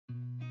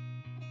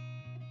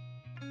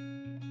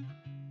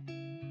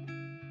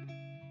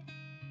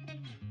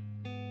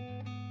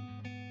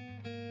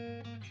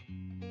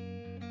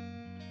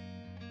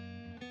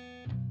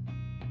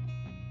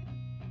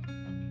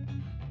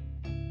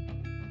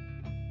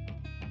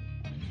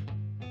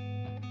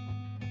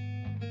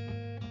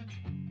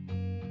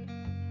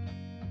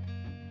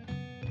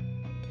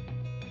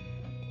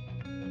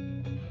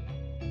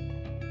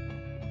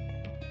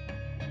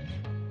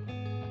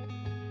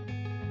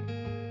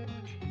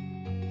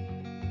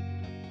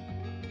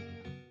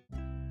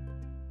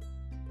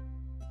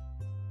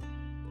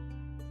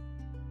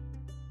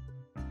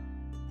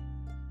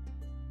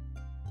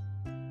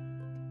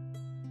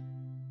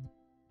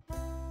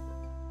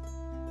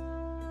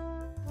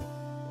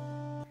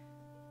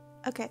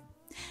Okay,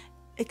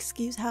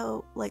 excuse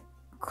how like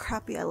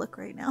crappy I look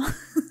right now.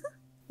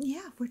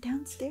 Yeah, we're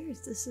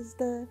downstairs. This is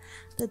the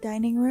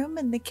dining room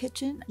and the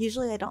kitchen.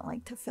 Usually I don't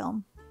like to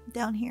film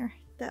down here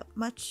that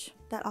much,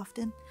 that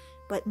often,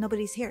 but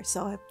nobody's here,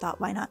 so I thought,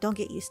 why not? Don't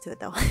get used to it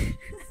though.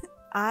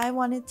 I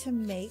wanted to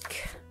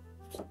make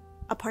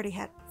a party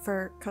hat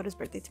for Koda's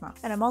birthday tomorrow,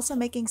 and I'm also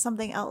making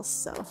something else,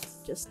 so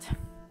just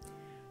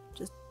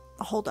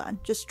hold on,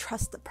 just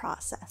trust the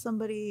process.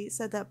 Somebody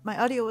said that my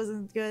audio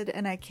wasn't good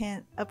and I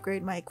can't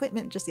upgrade my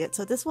equipment just yet,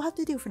 so this will have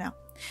to do for now.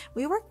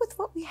 We work with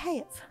what we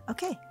have.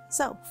 Okay,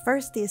 so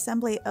first the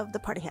assembly of the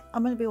party hat.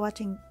 I'm going to be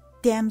watching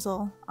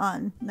Damsel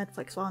on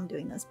Netflix while I'm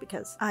doing this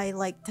because I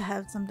like to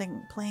have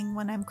something playing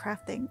when I'm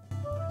crafting.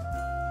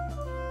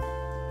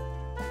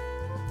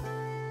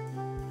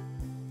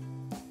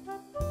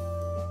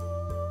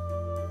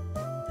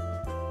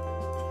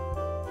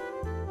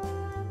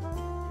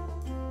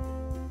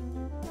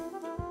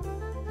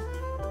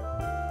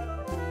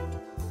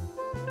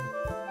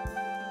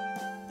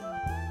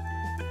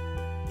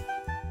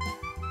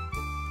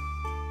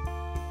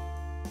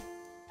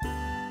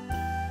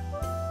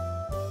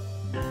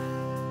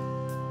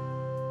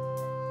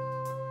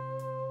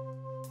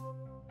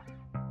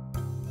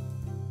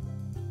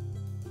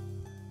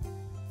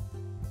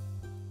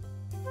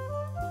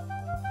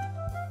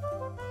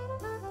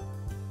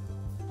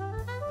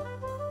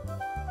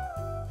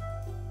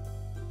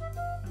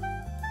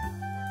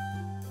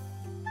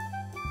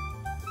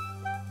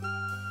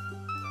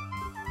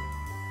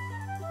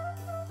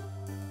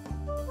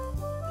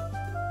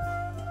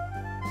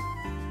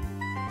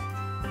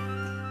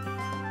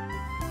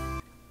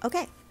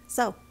 Okay,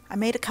 so I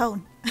made a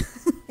cone.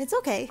 It's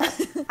okay.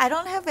 I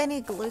don't have any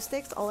glue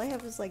sticks. All I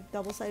have is like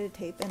double-sided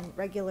tape and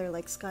regular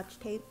like Scotch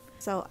tape.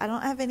 So I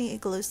don't have any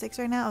glue sticks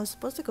right now. I was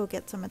supposed to go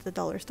get some at the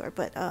dollar store,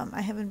 but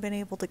I haven't been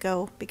able to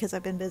go because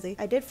I've been busy.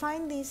 I did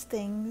find these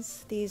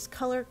things, these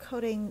color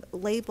coding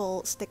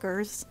label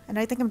stickers, and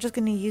I think I'm just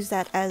going to use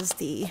that as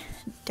the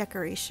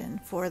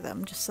decoration for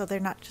them, just so they're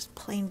not just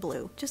plain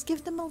blue. Just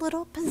give them a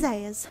little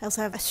pizzazz. I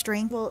also have a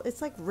string. Well,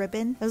 it's like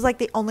ribbon. It was like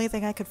the only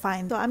thing I could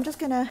find. So I'm just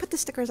going to put the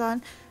stickers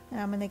on, and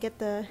I'm going to get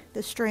the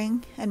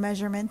string and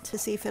measurement to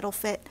see if it'll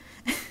fit.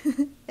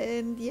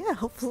 And yeah,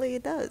 hopefully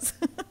it does.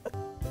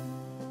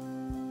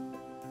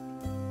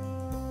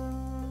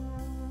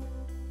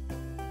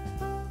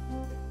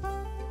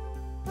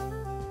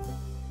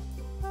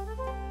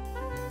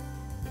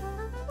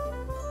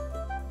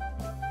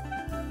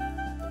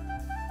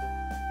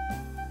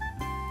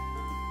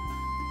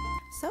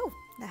 So,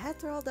 the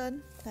hats are all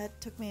done. That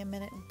took me a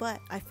minute, but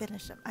I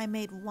finished them. I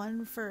made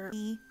one for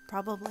me,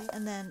 probably,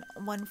 and then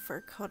one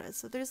for Koda.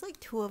 So there's like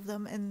 2 of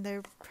them, and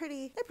they're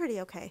pretty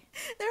okay.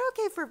 They're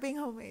okay for being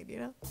homemade,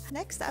 you know?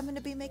 Next, I'm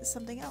gonna be making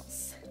something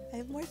else. I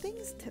have more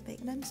things to make,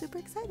 and I'm super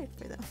excited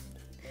for them.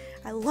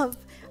 I love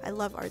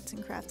arts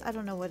and crafts. I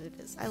don't know what it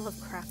is. I love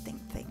crafting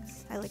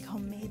things. I like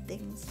homemade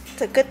things.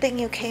 It's a good thing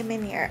you came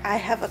in here. I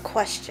have a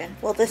question.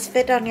 Will this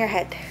fit on your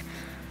head?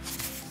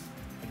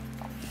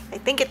 I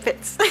think it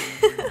fits.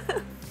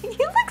 You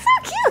look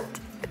so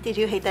cute! Did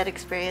you hate that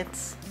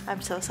experience?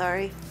 I'm so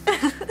sorry.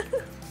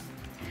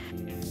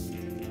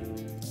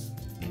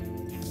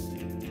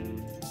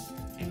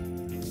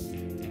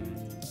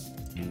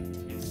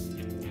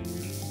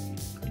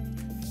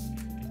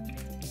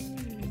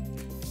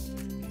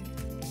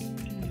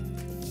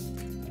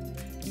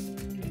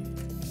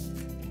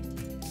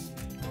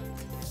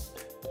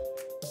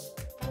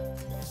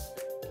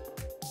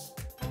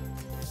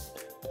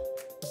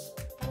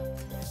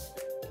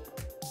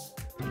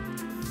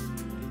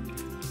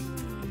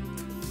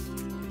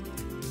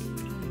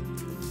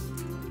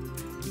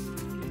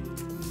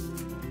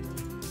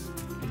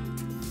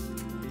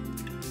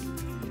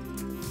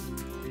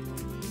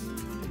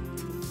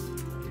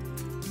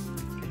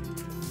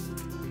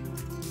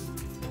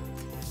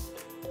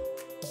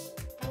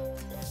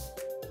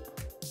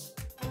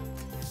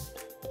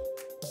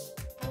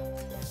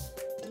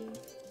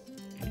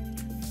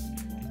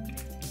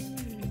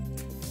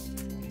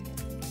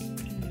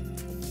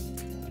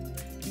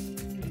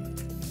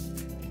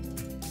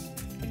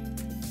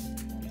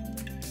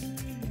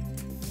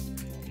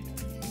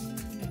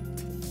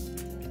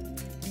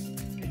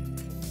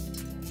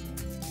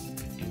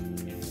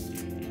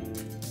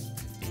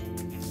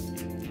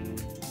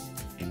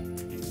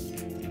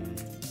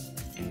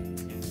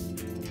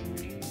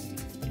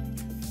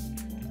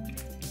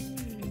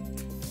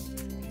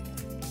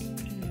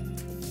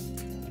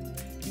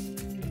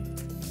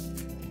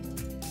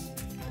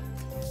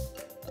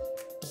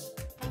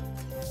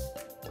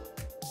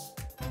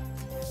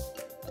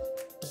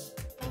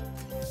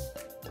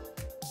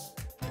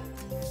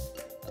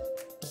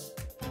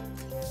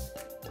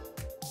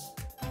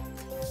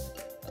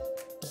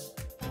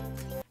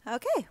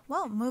 Okay,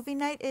 well, movie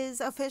night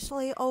is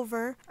officially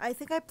over. I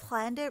think I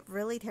planned it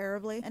really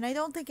terribly, and I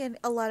don't think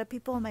a lot of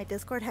people in my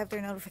Discord have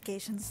their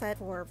notifications set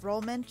for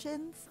roll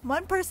mentions.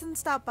 One person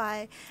stopped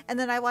by, and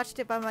then I watched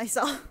it by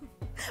myself.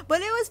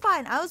 But it was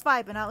fine. I was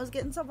vibing. I was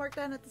getting some work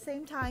done at the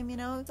same time, you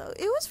know. So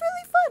it was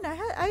really fun.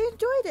 I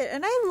enjoyed it,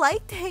 and I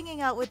liked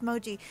hanging out with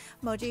Moji.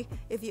 Moji,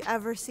 if you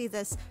ever see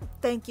this,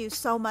 thank you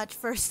so much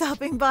for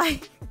stopping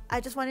by. I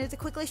just wanted to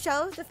quickly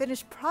show the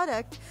finished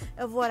product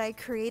of what I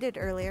created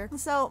earlier.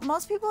 So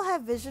most people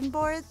have vision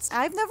boards.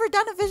 I've never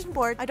done a vision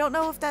board. I don't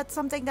know if that's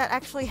something that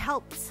actually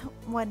helps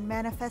when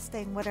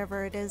manifesting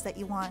whatever it is that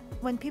you want.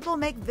 When people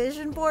make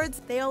vision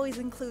boards, they always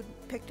include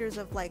pictures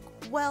of like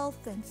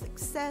wealth and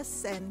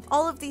success and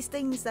all of these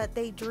things that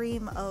they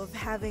dream of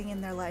having in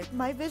their life.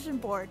 My vision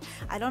board,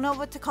 I don't know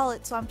what to call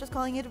it, so I'm just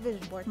calling it a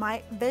vision board.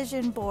 My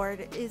vision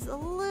board is a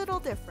little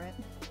different.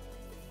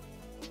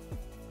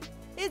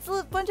 It's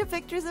a bunch of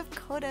pictures of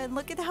Koda, and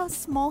look at how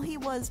small he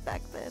was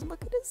back then.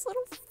 Look at his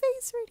little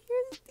face right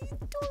here. He's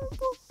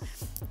adorable.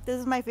 This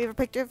is my favorite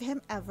picture of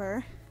him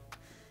ever.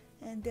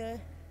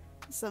 And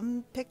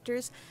some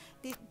pictures.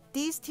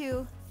 These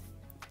two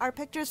are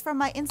pictures from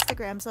my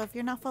Instagram, so if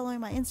you're not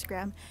following my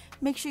Instagram,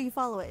 make sure you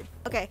follow it.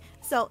 Okay,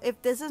 so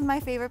if this is my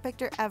favorite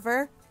picture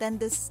ever, then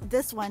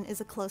this one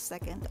is a close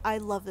second. I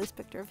love this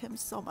picture of him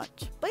so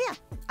much. But yeah,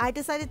 I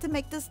decided to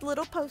make this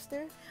little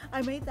poster.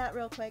 I made that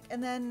real quick,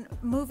 and then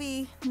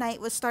movie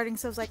night was starting,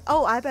 so I was like,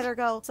 oh, I better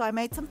go. So I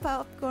made some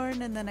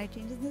popcorn, and then I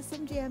changed into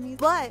some jammies.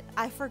 But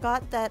I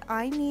forgot that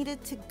I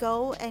needed to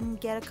go and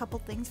get a couple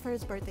things for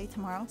his birthday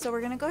tomorrow. So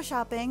we're gonna go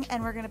shopping,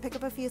 and we're gonna pick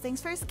up a few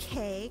things for his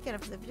cake, and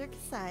I'm super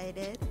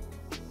excited.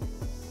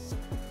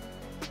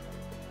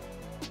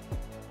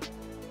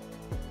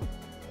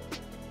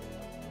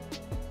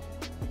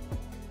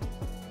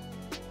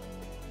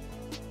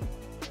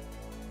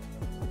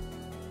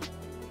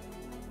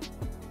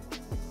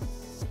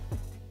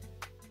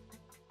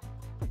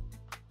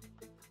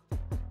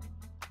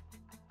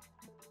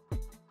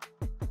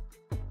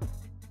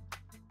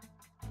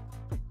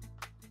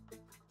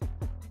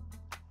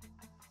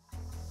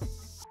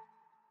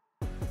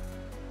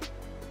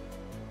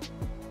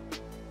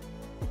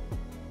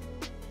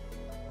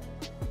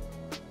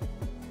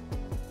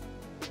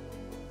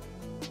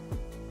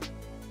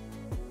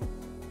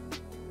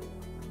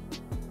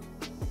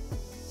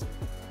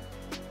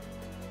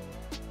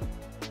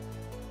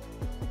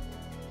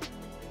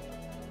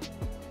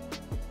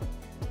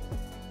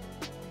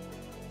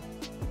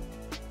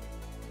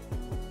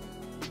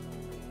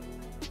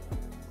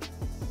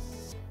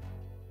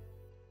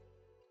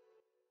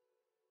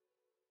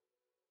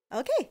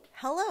 Okay,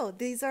 hello.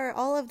 These are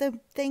all of the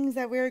things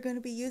that we're going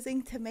to be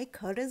using to make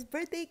Koda's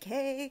birthday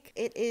cake.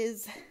 It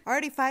is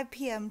already 5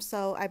 p.m.,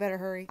 so I better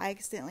hurry. I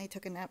accidentally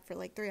took a nap for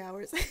like 3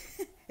 hours.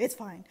 It's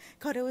fine.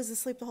 Koda was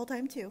asleep the whole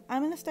time too.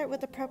 I'm going to start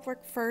with the prep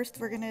work first.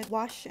 We're going to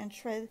wash and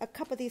shred a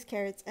cup of these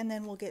carrots, and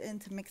then we'll get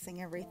into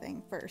mixing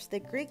everything first.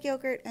 The Greek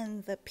yogurt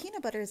and the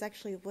peanut butter is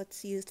actually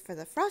what's used for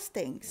the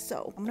frosting,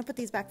 so I'm going to put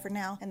these back for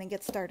now and then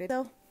get started.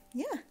 So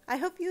yeah, I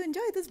hope you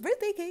enjoy this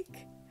birthday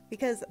cake,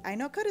 because I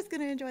know Koda's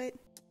going to enjoy it.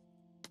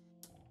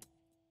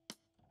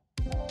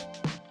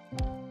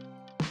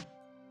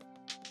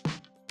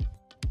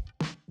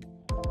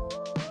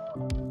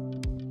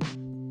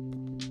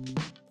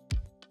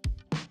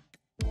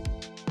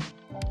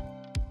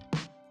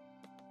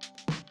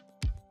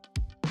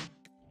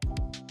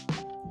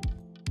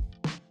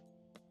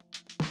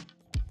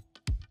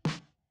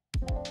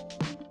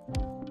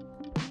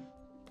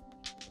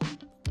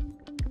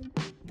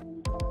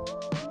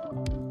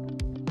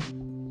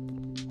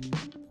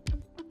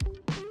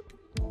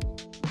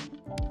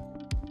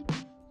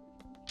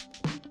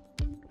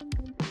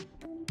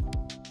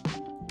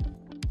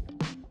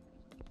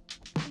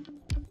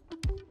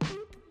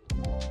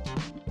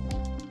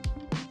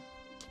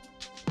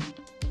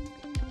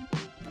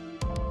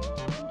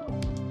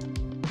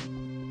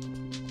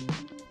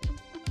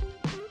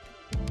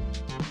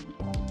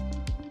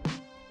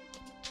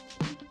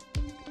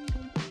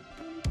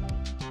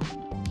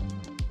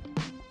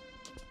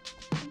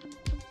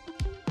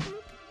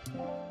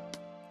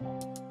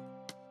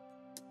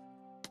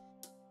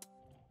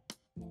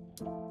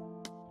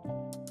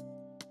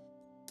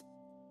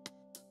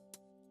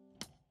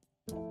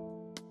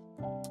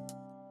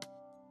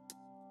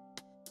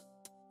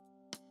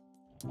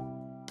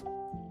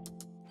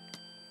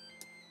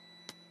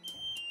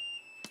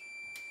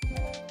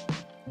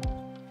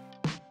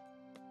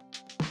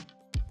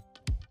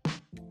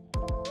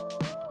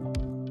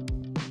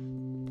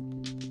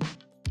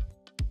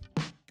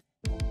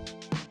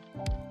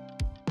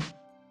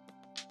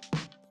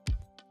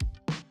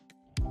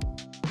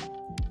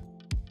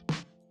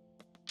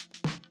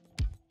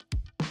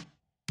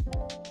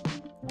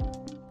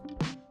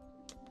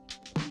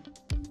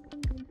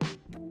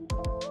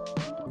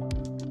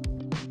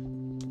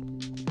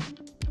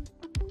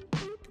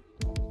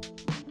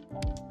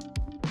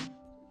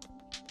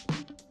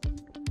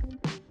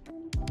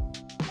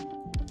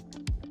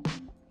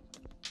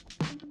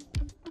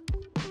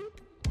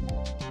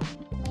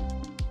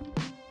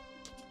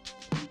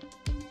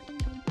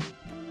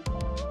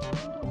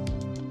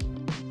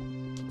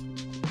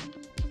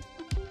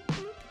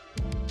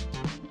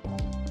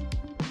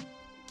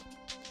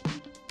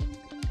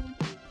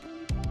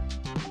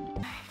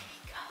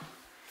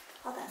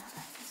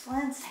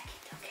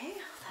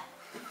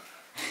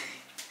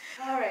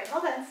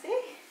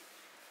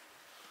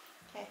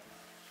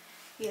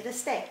 Here to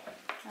stay.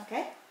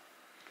 Okay?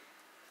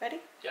 Ready?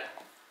 Yeah.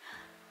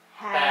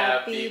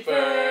 Happy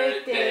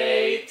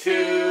birthday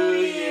to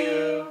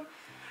you.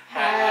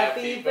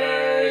 Happy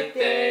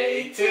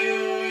birthday to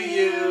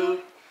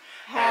you.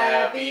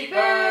 Happy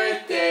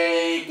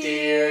birthday,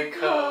 dear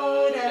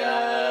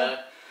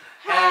Koda.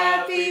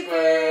 Happy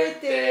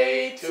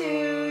birthday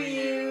to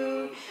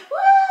you.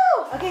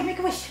 Woo! Okay, make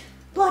a wish.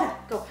 Blow it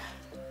up. Go.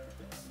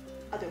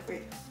 I'll do it for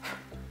you.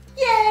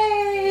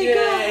 Yay! Yay!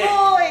 Good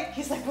boy!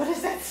 He's like, what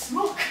is that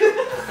smoke?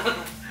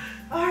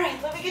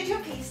 Alright, let me get you a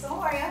piece. Don't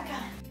worry, I'm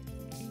coming.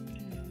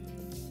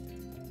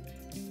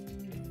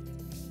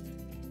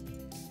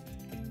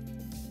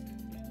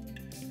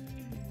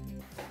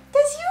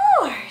 That's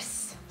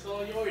yours! It's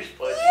all yours,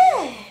 buddy.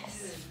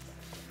 Yes!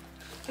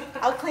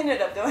 I'll clean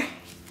it up, don't worry.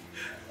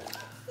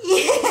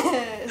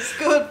 Yes!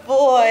 Good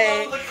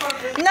boy!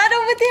 Not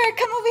over there!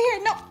 Come over here!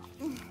 No!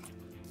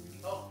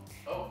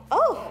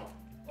 Oh!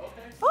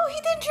 Oh,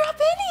 he didn't drop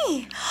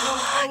any!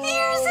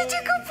 You're such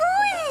a good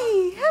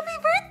boy! Happy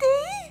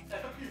birthday!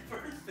 Happy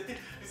birthday!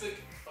 He's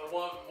like, I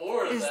want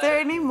more of that. Is there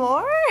any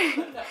more?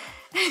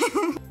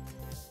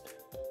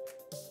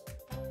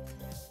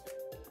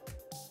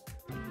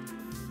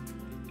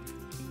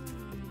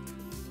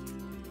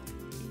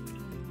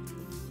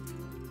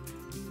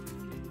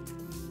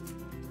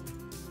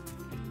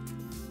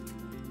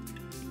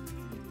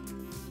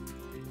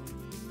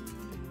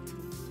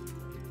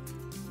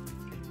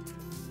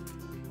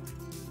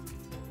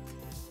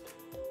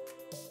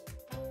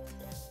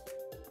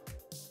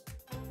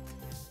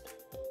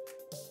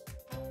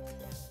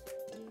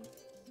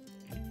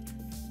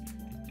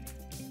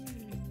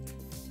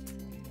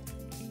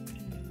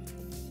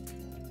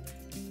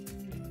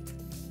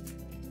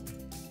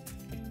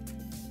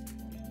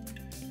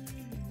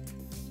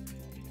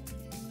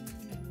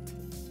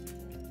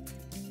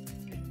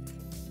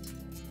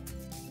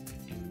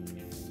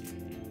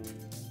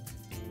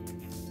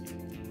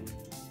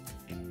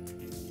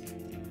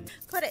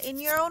 Koda, in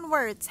your own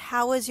words,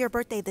 how was your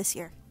birthday this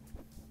year?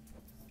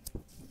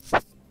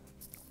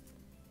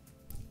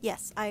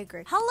 Yes, I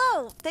agree.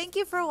 Hello! Thank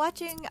you for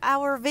watching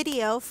our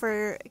video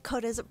for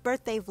Koda's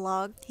birthday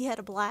vlog. He had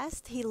a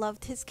blast. He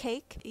loved his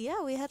cake.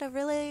 Yeah, we had a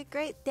really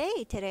great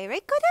day today,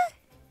 right, Koda?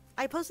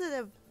 I posted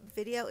a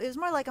video. It was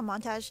more like a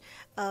montage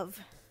of...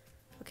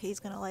 Okay, he's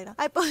gonna light up.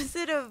 I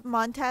posted a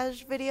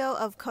montage video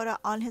of Koda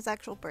on his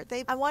actual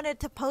birthday. I wanted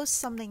to post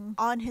something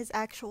on his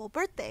actual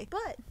birthday,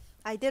 but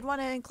I did want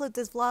to include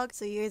this vlog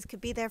so you guys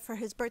could be there for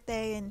his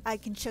birthday and I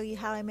can show you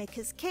how I make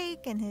his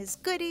cake and his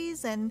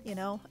goodies and,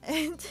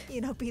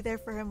 be there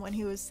for him when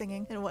he was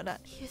singing and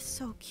whatnot. He is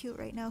so cute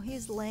right now.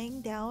 He's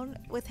laying down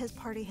with his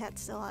party hat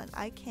still on.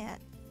 I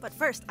can't. But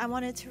first, I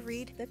wanted to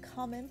read the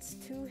comments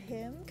to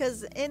him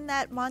because in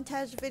that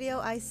montage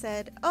video, I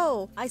said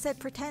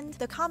pretend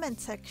the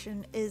comment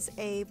section is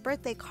a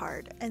birthday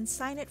card and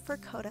sign it for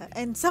Koda.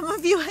 And some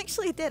of you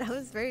actually did. I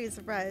was very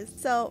surprised.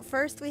 So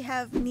first we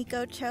have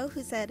Nico Cho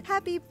who said,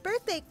 happy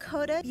birthday,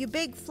 Koda, you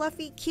big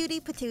fluffy cutie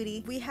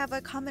patootie. We have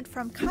a comment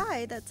from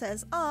Kai that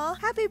says, aw,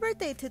 happy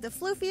birthday to the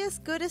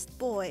floofiest, goodest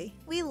boy.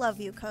 We love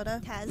you,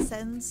 Koda. Taz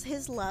sends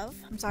his love.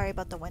 I'm sorry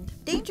about the wind.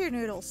 Danger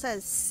Noodle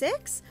says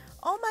 6?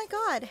 Oh my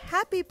god,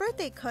 happy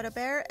birthday, Koda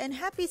Bear, and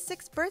happy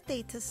 6th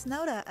birthday to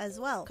Snowda as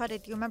well. Koda,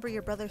 do you remember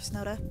your brother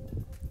Snowda? Do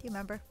you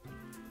remember?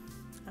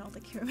 I don't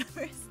think he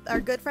remembers.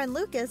 Our good friend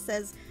Lucas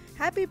says,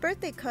 happy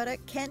birthday, Koda.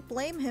 Can't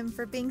blame him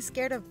for being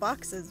scared of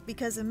boxes,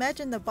 because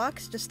imagine the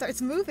box just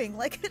starts moving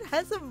like it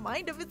has a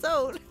mind of its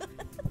own.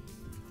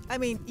 I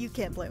mean, you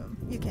can't blame him.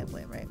 You can't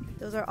blame him, right?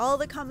 Those are all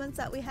the comments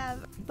that we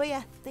have. But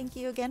yeah, thank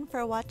you again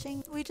for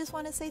watching. We just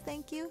want to say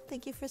thank you.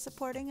 Thank you for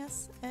supporting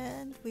us,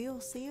 and we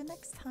will see you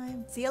next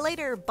time. See you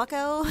later,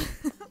 bucko!